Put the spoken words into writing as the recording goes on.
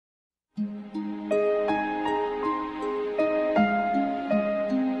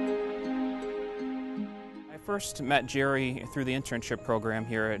first met Jerry through the internship program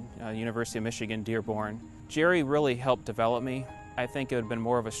here at University of Michigan-Dearborn. Jerry really helped develop me. I think it would have been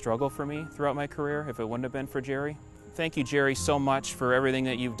more of a struggle for me throughout my career if it wouldn't have been for Jerry. Thank you, Jerry, so much for everything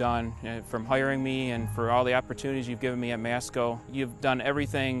that you've done, from hiring me and for all the opportunities you've given me at Masco. You've done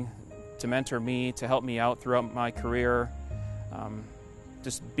everything to mentor me, to help me out throughout my career.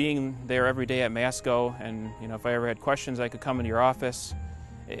 Just being there every day at Masco, and if I ever had questions, I could come into your office.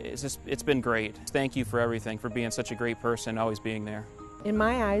 It's been great. Thank you for everything, for being such a great person, always being there. In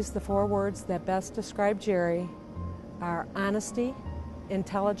my eyes, the 4 words that best describe Jerry are honesty,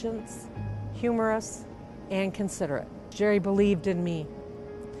 intelligence, humorous, and considerate. Jerry believed in me.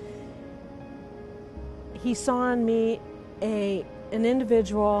 He saw in me an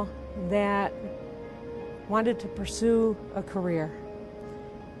individual that wanted to pursue a career,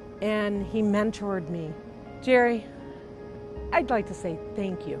 and he mentored me. Jerry, I'd like to say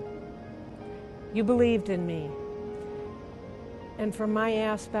thank you. You believed in me. And from my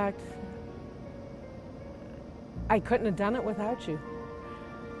aspect, I couldn't have done it without you.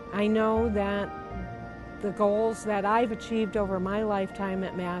 I know that the goals that I've achieved over my lifetime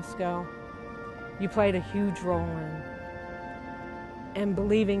at Masco, you played a huge role in. And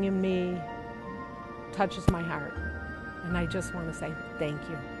believing in me touches my heart. And I just want to say thank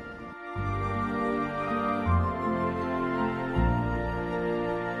you.